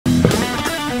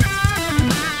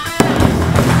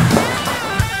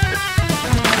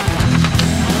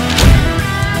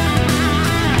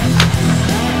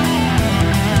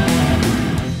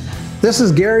This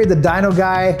is Gary the Dino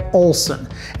Guy Olson,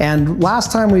 and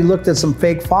last time we looked at some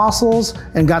fake fossils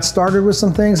and got started with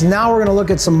some things. Now we're going to look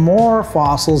at some more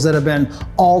fossils that have been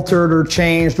altered or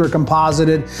changed or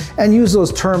composited and use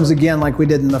those terms again like we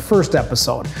did in the first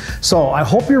episode. So I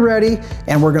hope you're ready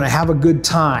and we're going to have a good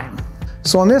time.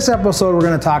 So in this episode we're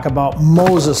going to talk about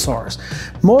mosasaurs.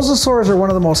 Mosasaurs are one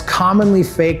of the most commonly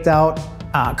faked out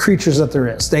creatures that there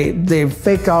is. They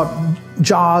fake out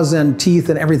jaws and teeth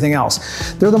and everything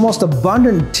else. They're the most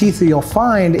abundant teeth that you'll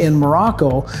find in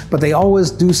Morocco, but they always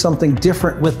do something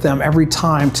different with them every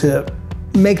time to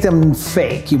make them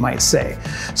fake, you might say.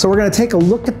 So we're going to take a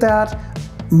look at that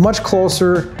much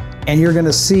closer and you're going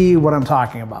to see what I'm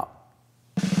talking about.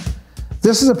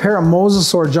 This is a pair of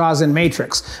mosasaur jaws in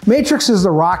matrix. Matrix is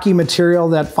the rocky material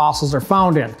that fossils are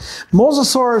found in.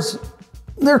 Mosasaurs,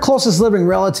 their closest living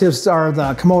relatives are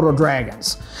the Komodo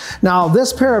dragons. Now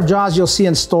this pair of jaws you'll see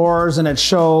in stores and at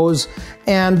shows,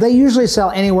 and they usually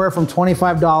sell anywhere from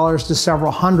 $25 to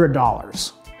several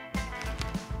 $100s.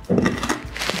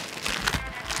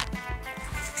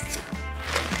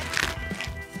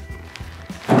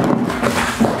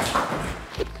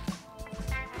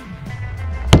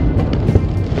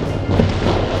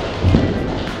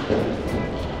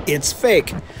 It's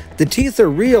fake. The teeth are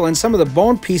real and some of the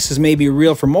bone pieces may be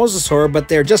real for mosasaur, but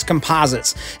they're just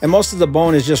composites, and most of the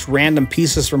bone is just random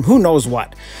pieces from who knows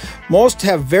what. Most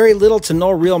have very little to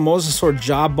no real mosasaur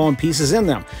jaw bone pieces in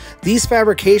them. These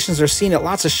fabrications are seen at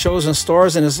lots of shows and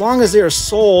stores, and as long as they are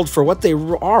sold for what they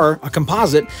are, a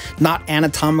composite, not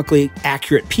anatomically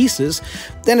accurate pieces,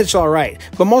 then it's all right.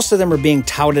 But most of them are being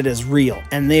touted as real,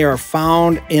 and they are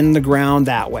found in the ground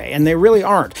that way, and they really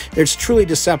aren't. It's truly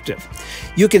deceptive.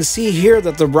 You can see here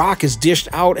that the rock is dished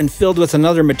out and filled with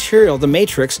another material, the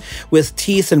matrix, with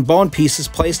teeth and bone pieces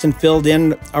placed and filled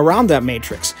in around that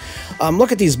matrix.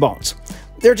 Look at these bones.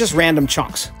 They're just random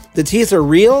chunks. The teeth are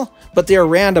real, but they are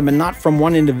random and not from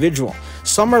one individual.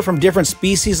 Some are from different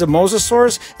species of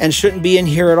mosasaurs and shouldn't be in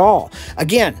here at all.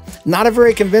 Again, not a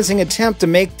very convincing attempt to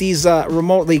make these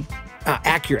remotely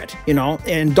accurate, you know,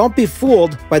 and don't be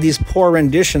fooled by these poor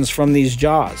renditions from these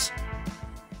jaws.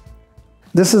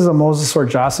 This is a mosasaur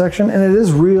jaw section, and it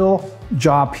is real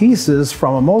jaw pieces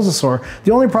from a mosasaur.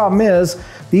 The only problem is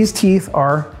these teeth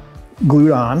are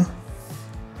glued on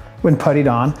when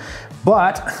puttied on,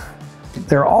 but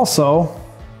they're also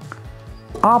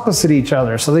opposite each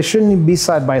other, so they shouldn't even be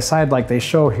side by side like they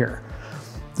show here.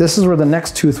 This is where the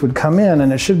next tooth would come in,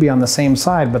 and it should be on the same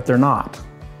side, but they're not.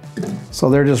 So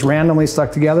they're just randomly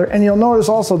stuck together, and you'll notice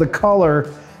also the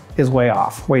color is way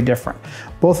off, way different.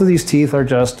 Both of these teeth are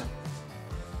just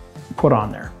put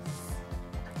on there.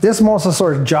 This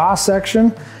mosasaur jaw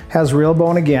section has real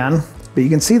bone again, but you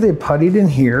can see they puttied in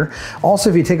here. Also,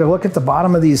 if you take a look at the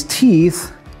bottom of these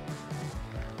teeth,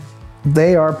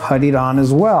 they are puttied on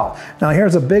as well. Now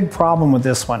here's a big problem with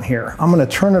this one here. I'm going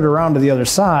to turn it around to the other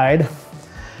side,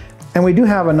 and we do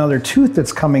have another tooth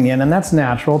that's coming in, and that's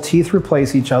natural. Teeth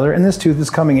replace each other, and this tooth is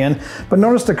coming in, but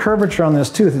notice the curvature on this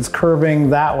tooth. It's curving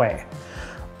that way.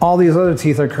 All these other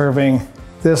teeth are curving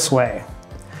this way.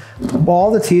 All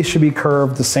the teeth should be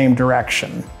curved the same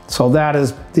direction. So that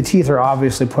is, the teeth are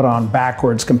obviously put on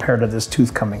backwards compared to this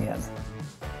tooth coming in.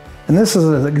 And this is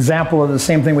an example of the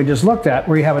same thing we just looked at,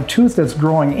 where you have a tooth that's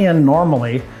growing in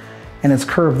normally and it's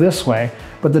curved this way,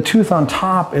 but the tooth on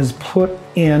top is put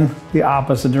in the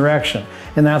opposite direction.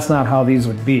 And that's not how these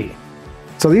would be.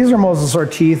 So these are mosasaur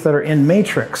teeth that are in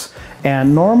matrix.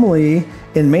 And normally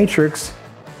in matrix,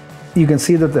 you can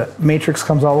see that the matrix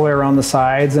comes all the way around the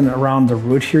sides and around the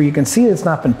root here. You can see it's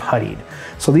not been puttied.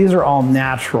 So these are all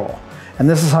natural. And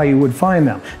this is how you would find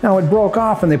them. Now it broke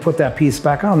off and they put that piece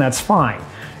back on, that's fine.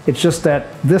 It's just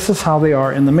that this is how they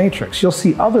are in the matrix. You'll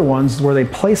see other ones where they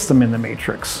place them in the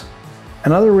matrix.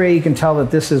 Another way you can tell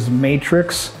that this is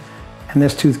matrix and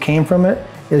this tooth came from it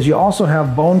is you also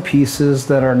have bone pieces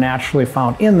that are naturally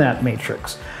found in that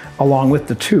matrix along with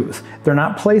the tooth. They're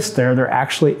not placed there, they're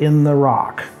actually in the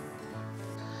rock.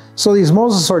 So these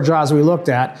mosasaur jaws we looked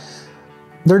at,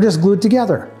 they're just glued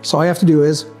together. So all you have to do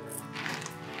is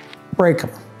break them.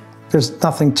 There's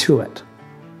nothing to it.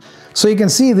 So you can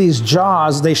see these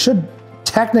jaws, they should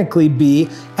technically be,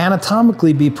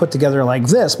 anatomically be put together like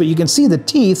this, but you can see the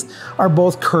teeth are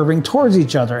both curving towards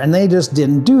each other, and they just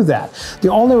didn't do that. The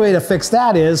only way to fix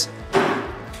that is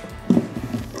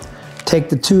take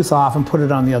the tooth off and put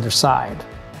it on the other side.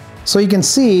 So you can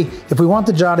see, if we want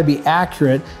the jaw to be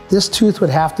accurate, this tooth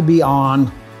would have to be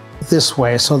on this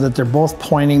way so that they're both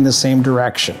pointing the same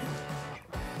direction.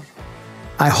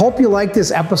 I hope you like this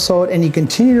episode and you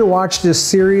continue to watch this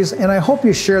series, and I hope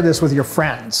you share this with your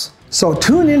friends. So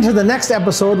tune into the next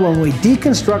episode when we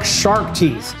deconstruct shark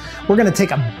teeth. We're going to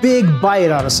take a big bite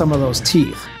out of some of those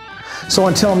teeth. So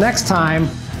until next time,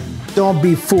 don't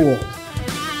be fooled.